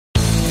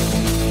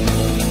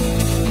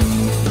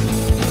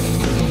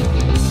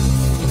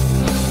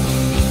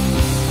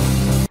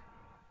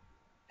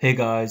Hey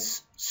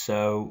guys,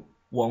 so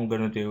what I'm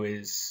going to do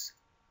is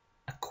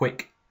a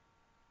quick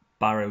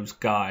Barrows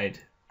guide,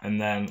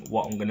 and then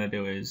what I'm going to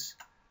do is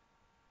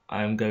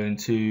I'm going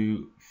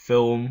to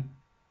film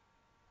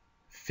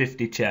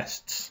 50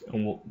 chests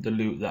and the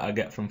loot that I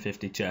get from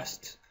 50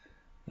 chests,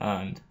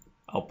 and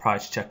I'll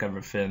price check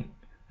everything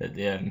at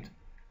the end,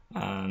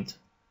 and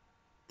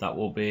that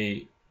will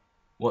be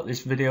what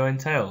this video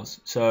entails.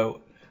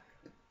 So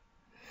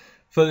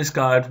for this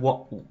guide,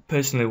 what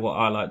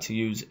I like to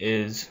use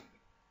is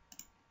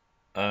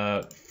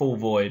full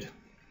void.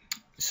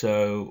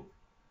 So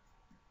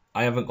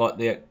I haven't got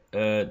the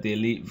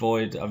elite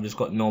void. I've just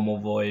got normal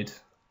void.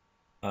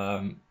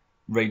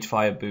 Rage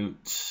fire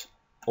boots.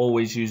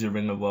 Always use a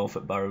ring of wealth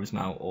at Barrows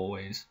now.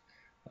 Always.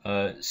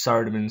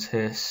 Saradomin's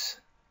hiss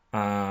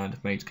and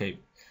mage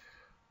cape.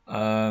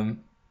 That's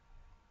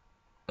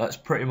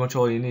pretty much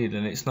all you need,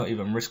 and it's not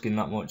even risking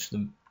that much.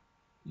 The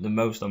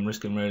most I'm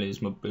risking really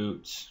is my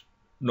boots.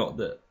 Not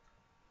that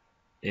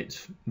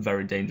it's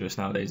very dangerous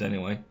nowadays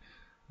anyway.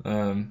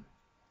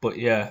 But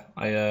yeah,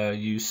 I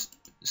use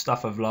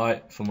Staff of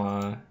Light for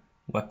my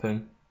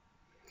weapon,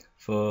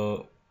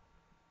 for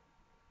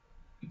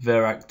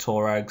Verak,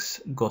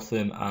 Torags,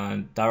 Guthin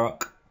and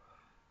Darok,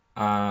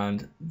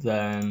 and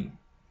then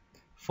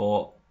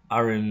for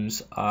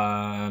Arims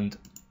and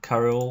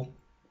Karil,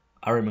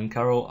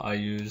 I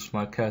use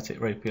my Kertic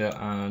Rapier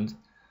and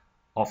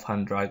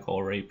Offhand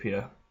Drygor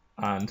Rapier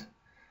and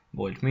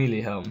Void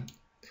Melee Helm.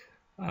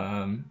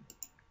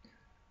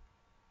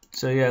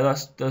 So yeah,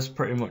 that's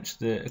pretty much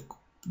the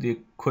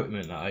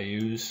equipment that I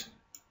use.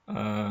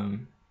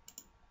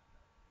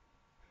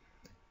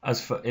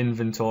 As for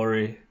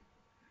inventory,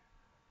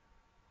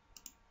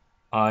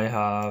 I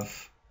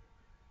have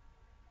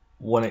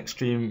one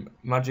extreme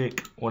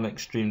magic, one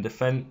extreme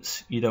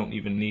defense. You don't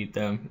even need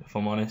them, if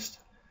I'm honest.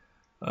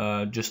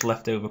 Just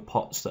leftover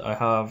pots that I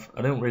have.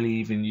 I don't really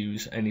even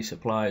use any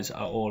supplies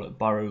at all at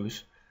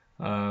Barrows.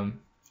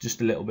 Just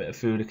a little bit of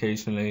food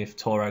occasionally if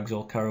Torags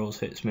or Karils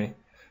hits me,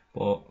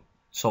 but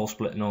Soul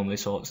Split normally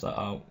sorts that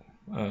out.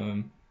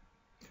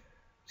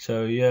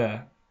 So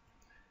yeah.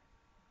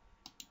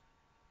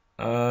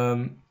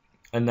 And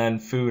then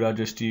food, I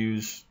just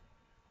use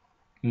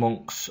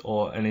monks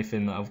or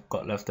anything that I've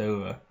got left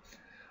over.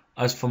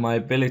 As for my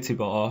ability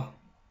bar,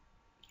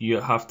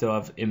 you have to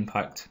have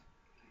impact.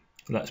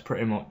 That's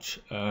pretty much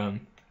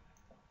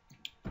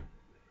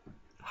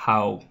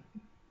how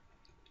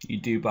you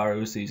do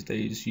Barrows these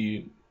days.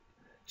 You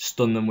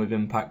stun them with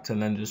impact and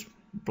then just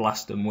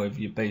blast them with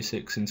your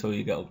basics until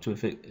you get up to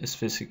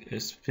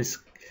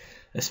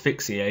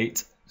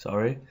asphyxiate.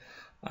 Sorry,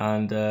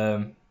 and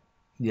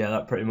yeah,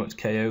 that pretty much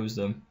KOs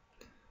them.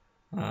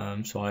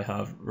 So I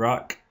have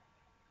Rack,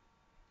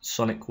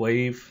 Sonic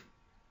Wave,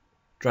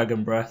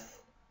 Dragon Breath,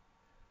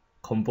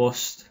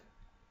 Combust,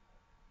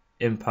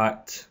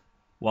 Impact,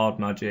 Wild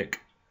Magic,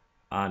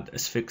 and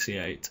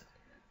Asphyxiate.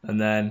 And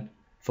then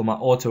for my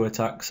auto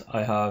attacks,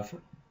 I have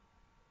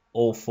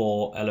all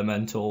 4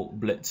 elemental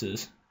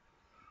blitzers.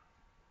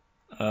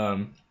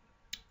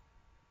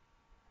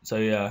 So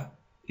yeah,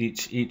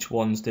 each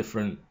one's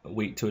different,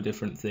 weak to a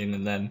different thing,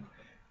 and then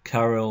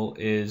Karil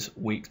is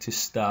weak to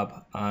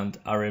stab and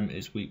Arim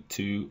is weak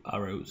to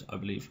arrows, I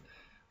believe.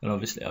 And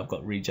obviously I've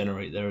got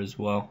regenerate there as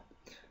well,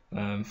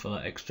 for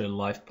that extra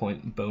life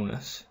point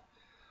bonus.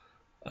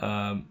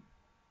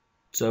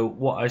 So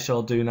what I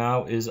shall do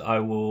now is I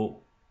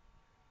will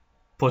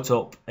put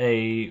up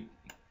a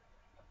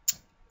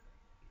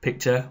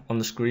picture on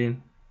the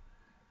screen,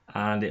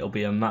 and it'll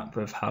be a map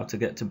of how to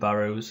get to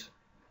Barrows.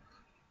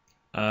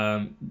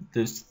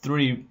 There's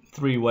three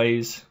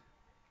ways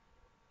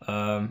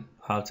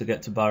how to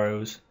get to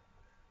Barrows.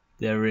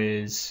 There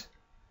is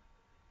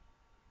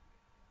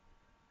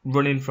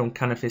running from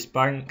Canifis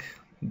Bank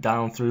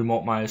down through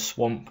Mortmire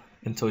Swamp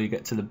until you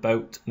get to the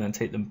boat, and then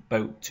take the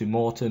boat to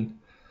Morton,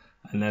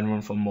 and then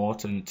run from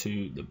Morton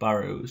to the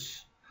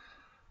Barrows.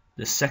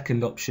 The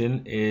second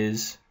option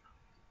is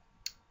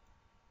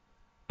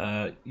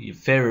your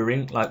fairy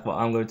ring, like what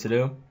I'm going to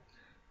do,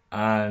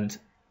 and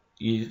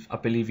I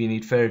believe you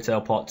need Fairy Tale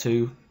Part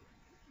 2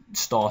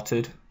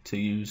 started to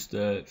use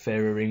the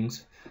fairy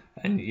rings.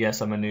 And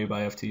yes, I'm a noob,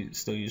 I have to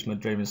still use my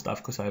Draven Staff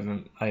because I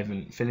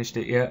haven't finished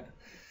it yet.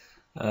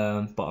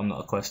 But I'm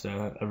not a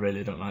quester, I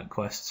really don't like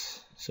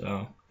quests.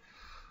 So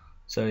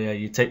yeah,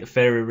 you take the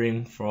fairy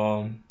ring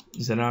from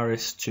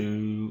Zenaris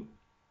to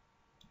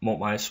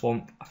Mortmire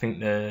Swamp. I think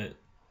the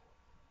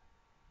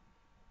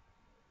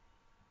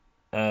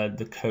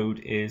code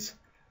is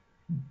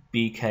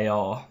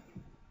BKR,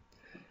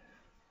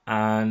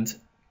 and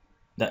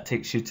that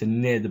takes you to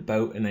near the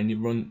boat, and then you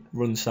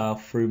run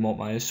south through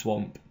Mortmire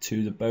Swamp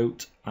to the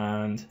boat,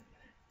 and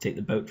take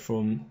the boat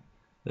from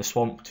the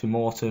swamp to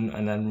Morton,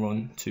 and then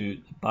run to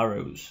the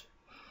Barrows.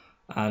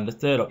 And the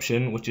third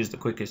option, which is the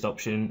quickest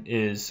option,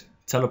 is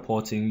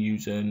teleporting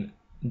using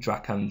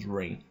Drakan's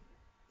ring.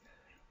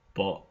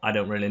 But I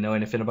don't really know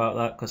anything about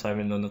that because I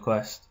haven't done the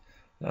quest.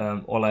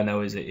 All I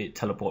know is it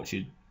teleports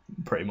you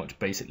pretty much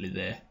basically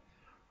there.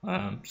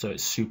 So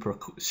it's super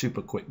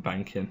quick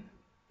banking,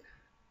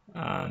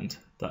 and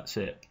that's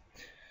it.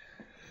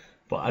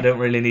 But I don't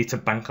really need to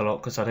bank a lot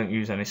because I don't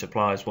use any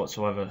supplies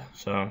whatsoever.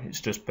 So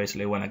it's just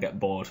basically when I get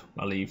bored,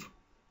 I leave.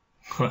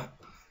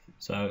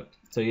 So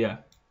yeah.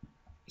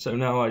 So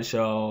now I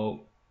shall.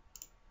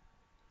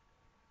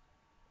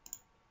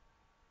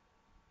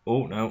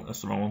 Oh no,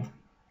 that's the wrong one.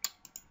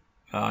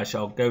 I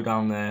shall go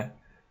down there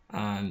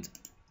and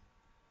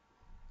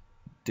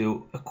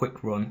do a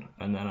quick run,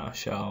 and then I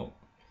shall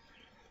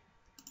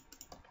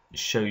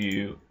show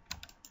you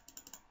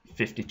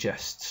 50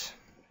 chests.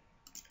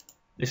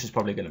 This is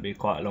probably going to be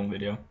quite a long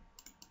video.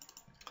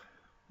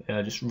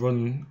 Yeah, just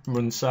run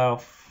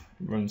south,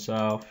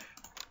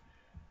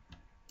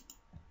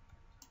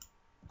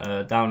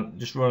 down.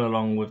 Just run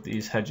along with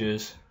these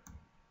hedges,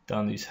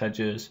 down these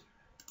hedges,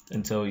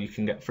 until you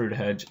can get through the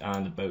hedge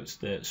and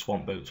the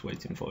swamp boat's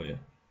waiting for you.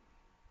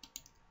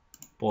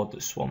 Board the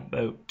swamp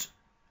boat,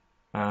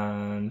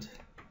 and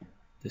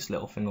this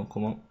little thing will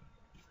come up.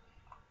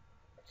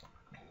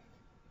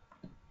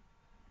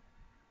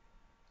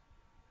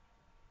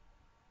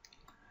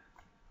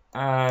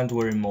 And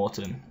we're in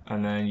Morton,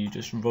 and then you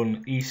just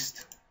run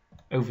east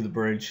over the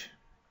bridge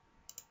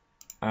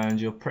and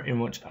you're pretty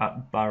much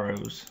at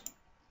Barrows.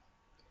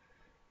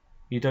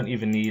 You don't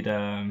even need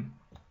a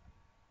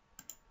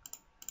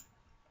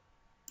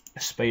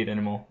spade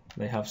anymore.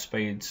 They have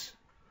spades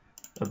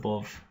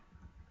above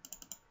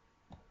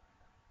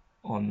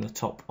on the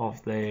top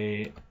of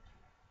the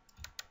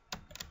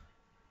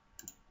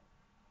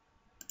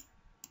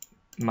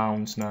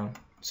mounds now.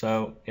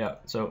 So yeah,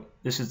 so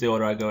this is the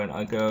order I go in.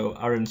 I go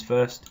Aaron's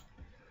first.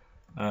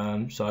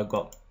 So I've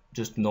got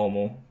just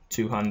normal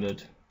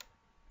two-handed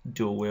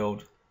dual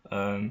wield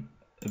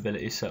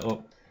ability set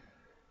up,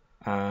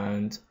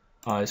 and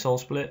I soul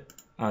split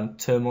and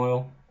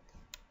turmoil,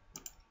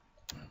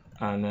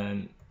 and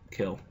then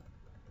kill.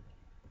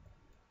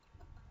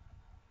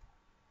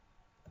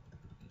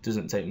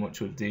 Doesn't take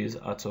much with these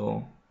at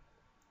all.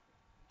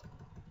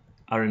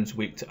 Aaron's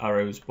weak to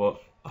arrows,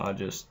 but I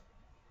just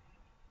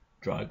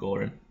dry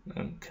gore him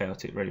and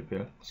chaotic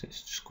rapier, so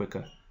it's just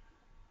quicker.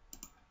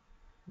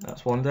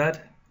 That's one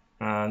dead,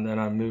 and then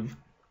I move.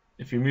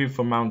 If you move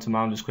from mound to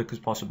mound as quick as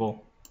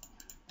possible,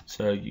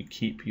 so you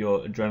keep your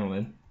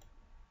adrenaline,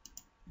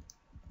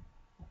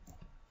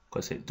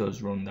 because it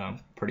does run down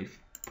pretty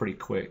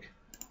quick.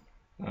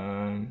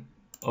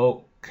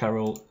 Oh,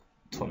 Karil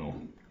tunnel.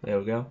 There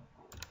we go.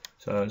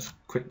 So just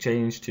quick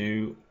change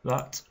to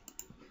that,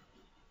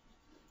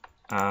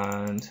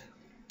 and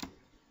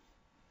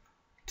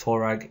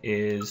Torag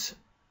is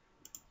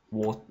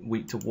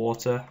weak to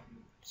water,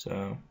 so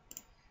in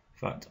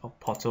fact I'll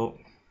pot up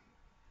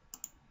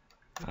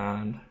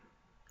and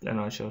then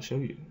I shall show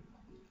you.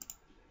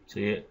 So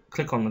you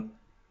click on the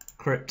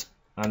crit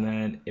and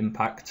then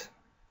impact,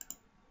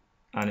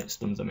 and it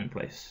stuns them in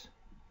place,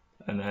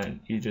 and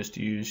then you just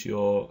use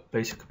your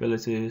basic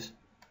abilities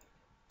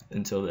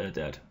until they're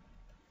dead.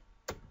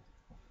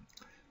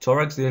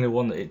 Torag's the only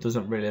one that it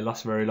doesn't really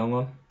last very long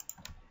on.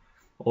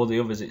 All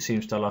the others it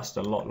seems to last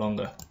a lot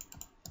longer.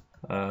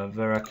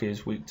 Verak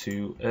is weak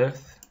to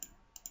earth.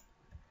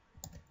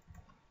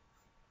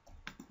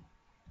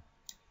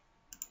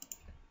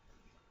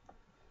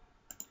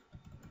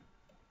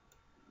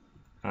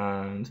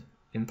 And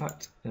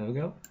impact, there we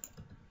go.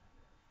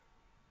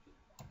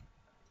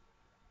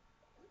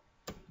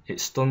 It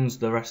stuns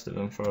the rest of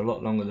them for a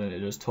lot longer than it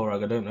does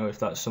Torag. I don't know if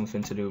that's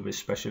something to do with his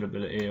special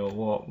ability or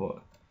what,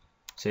 but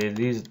see,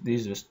 these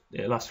just,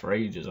 it lasts for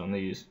ages on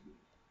these.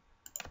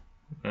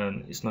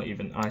 And it's not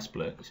even ice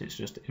blitz, it's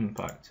just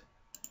impact.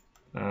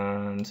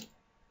 And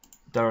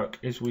Derek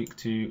is weak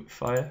to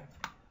fire,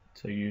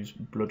 so use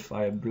blood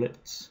fire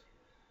blitz.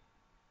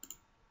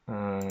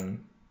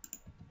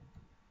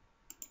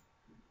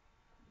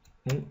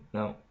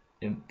 No,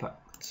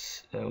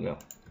 impact, there we go.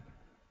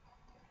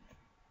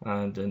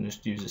 And then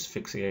just use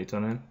asphyxiate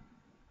on him.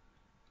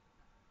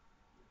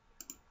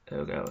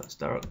 There we go, that's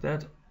Derek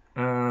dead.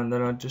 And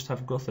then I just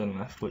have Guthan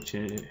left,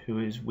 who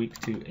is weak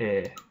to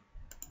air.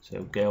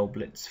 So Gale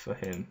Blitz for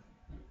him,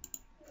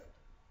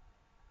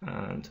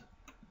 and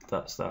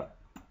that's that.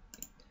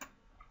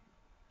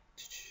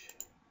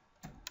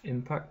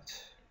 Impact,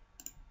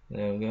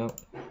 there we go.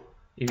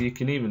 If you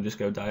can even just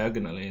go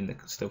diagonally and they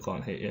still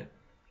can't hit you.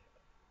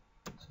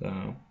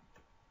 So,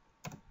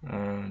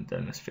 and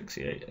then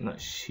asphyxiate, and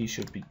he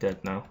should be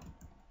dead now.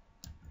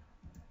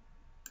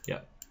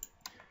 Yeah.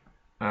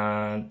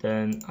 And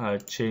then I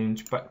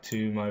change back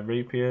to my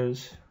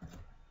rapiers.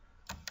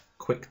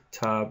 Quick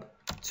tab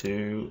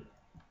to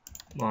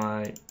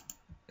my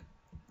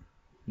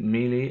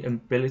melee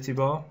ability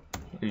bar.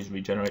 I use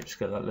regenerate just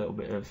to get that little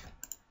bit of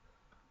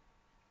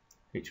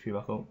HP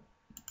back up.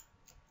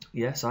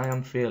 Yes, I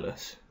am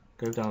fearless.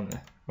 Go down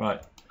there.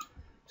 Right.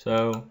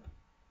 So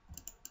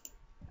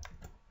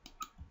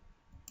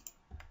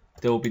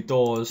there will be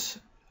doors,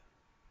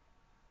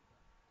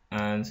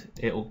 and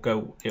it'll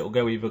go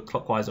either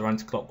clockwise or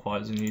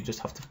anti-clockwise, and you just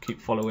have to keep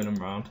following them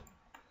round.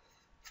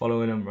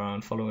 Following them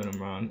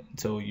round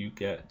until you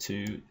get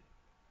to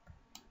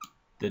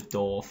the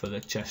door for the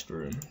chest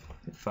room.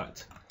 In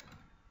fact,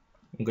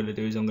 I'm going to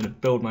do is I'm going to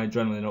build my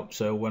adrenaline up,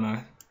 so when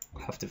I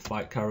have to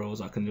fight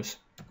Karils, I can just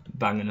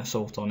bang an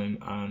assault on him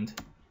and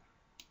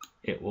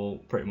it will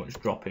pretty much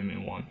drop him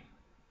in one.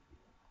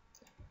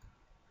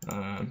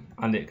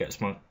 And it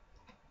gets my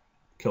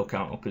kill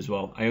count up as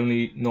well. I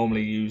only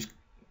normally use,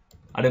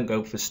 I don't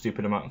go for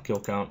stupid amount of kill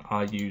count,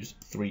 I use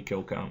 3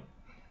 kill count,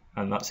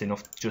 and that's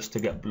enough just to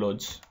get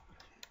bloods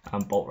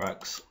and bolt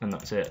racks, and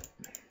that's it.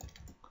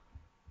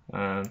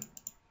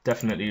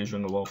 Definitely use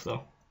Ring of Wolf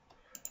though.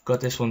 God,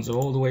 this one's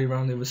all the way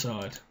around the other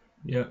side.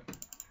 Yep,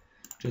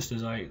 just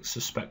as I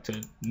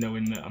suspected,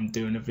 knowing that I'm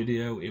doing a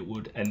video, it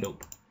would end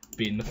up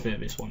being the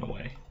furthest one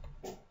away.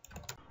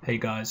 Hey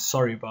guys,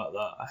 sorry about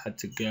that, I had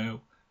to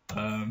go.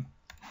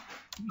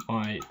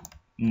 My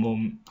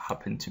mum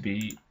happened to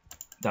be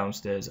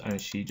downstairs and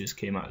she just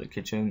came out of the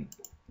kitchen,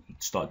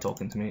 started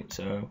talking to me,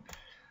 so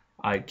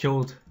I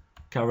killed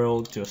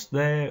Karil just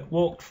there,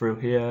 walked through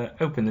here,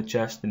 opened the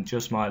chest, and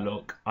just my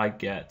luck, I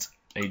get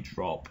a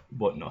drop,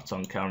 but not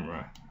on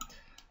camera.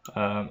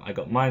 I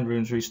got Mind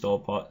Runes, Restore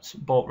Pots,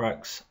 Bolt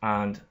Racks,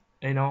 and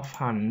in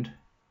offhand,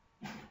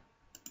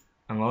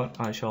 hang on,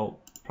 I shall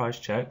price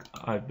check,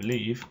 I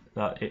believe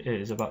that it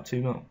is about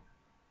 2 mil.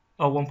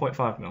 Oh,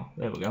 1.5 mil,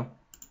 there we go.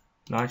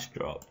 Nice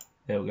drop,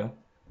 there we go.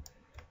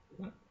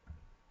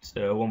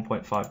 So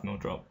 1.5 mil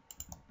drop.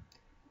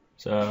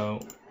 So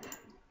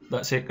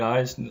that's it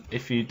guys.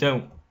 If you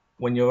don't,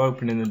 when you're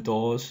opening the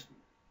doors,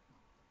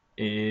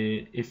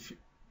 if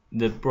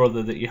the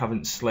brother that you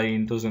haven't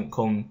slain doesn't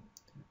come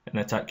and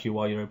attack you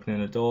while you're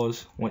opening the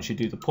doors, once you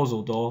do the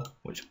puzzle door,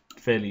 which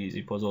fairly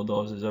easy puzzle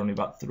doors, there's only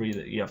about 3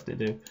 that you have to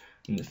do,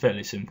 and it's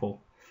fairly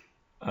simple.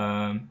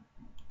 Come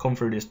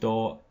through this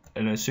door,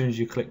 and as soon as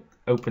you click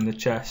open the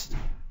chest,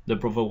 the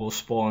brother will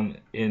spawn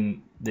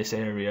in this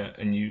area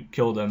and you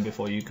kill them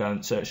before you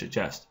can search the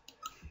chest.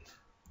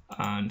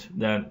 And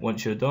then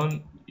once you're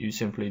done, you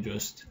simply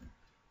just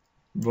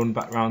run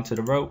back round to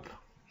the rope,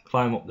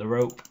 climb up the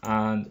rope,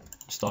 and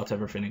start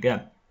everything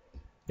again.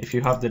 If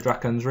you have the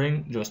Draken's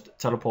Ring, just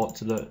teleport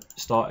to the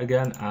start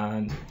again,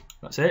 and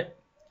that's it.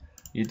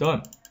 You're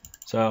done.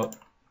 So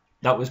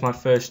that was my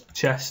first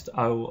chest.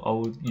 I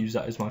will use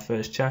that as my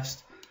first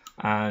chest,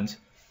 and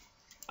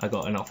I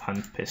got an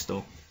offhand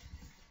pistol.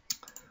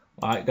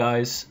 Alright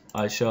guys,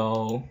 I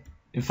shall,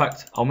 in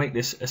fact, I'll make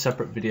this a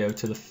separate video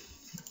to the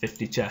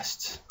 50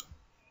 chests,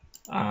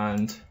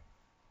 and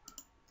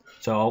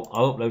so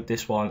I'll upload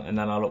this one and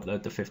then I'll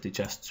upload the 50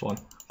 chests one,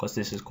 because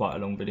this is quite a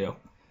long video.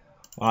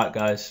 Alright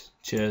guys,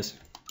 cheers.